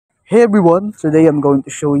Hey everyone, today I'm going to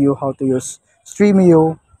show you how to use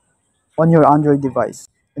Stremio on your Android device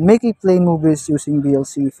and make it play movies using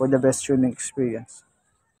VLC for the best streaming experience.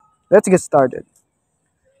 Let's get started.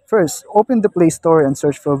 First, open the Play Store and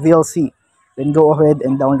search for VLC, then go ahead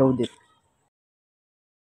and download it.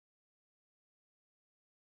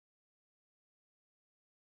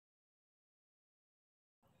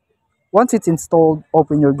 Once it's installed,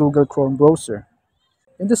 open your Google Chrome browser.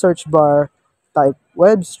 In the search bar, type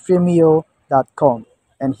webstremio.com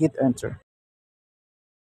and hit enter.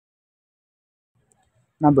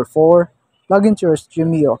 Number 4, log into your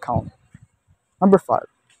Stremio account. Number 5,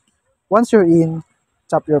 once you're in,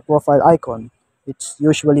 tap your profile icon. It's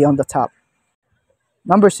usually on the top.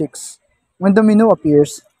 Number 6. When the menu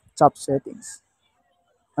appears, tap Settings.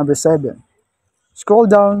 Number 7. Scroll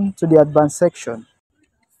down to the Advanced section.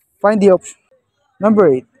 Find the option. Number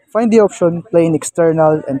 8. Find the option Plain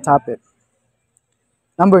External and tap it.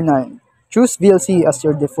 Number 9. Choose VLC as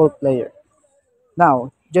your default player.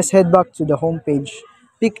 Now, just head back to the home page,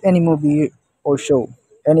 pick any movie or show,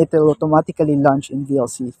 and it will automatically launch in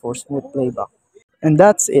VLC for smooth playback. And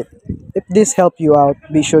that's it. If this helped you out,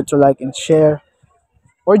 be sure to like and share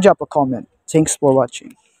or drop a comment. Thanks for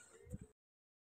watching.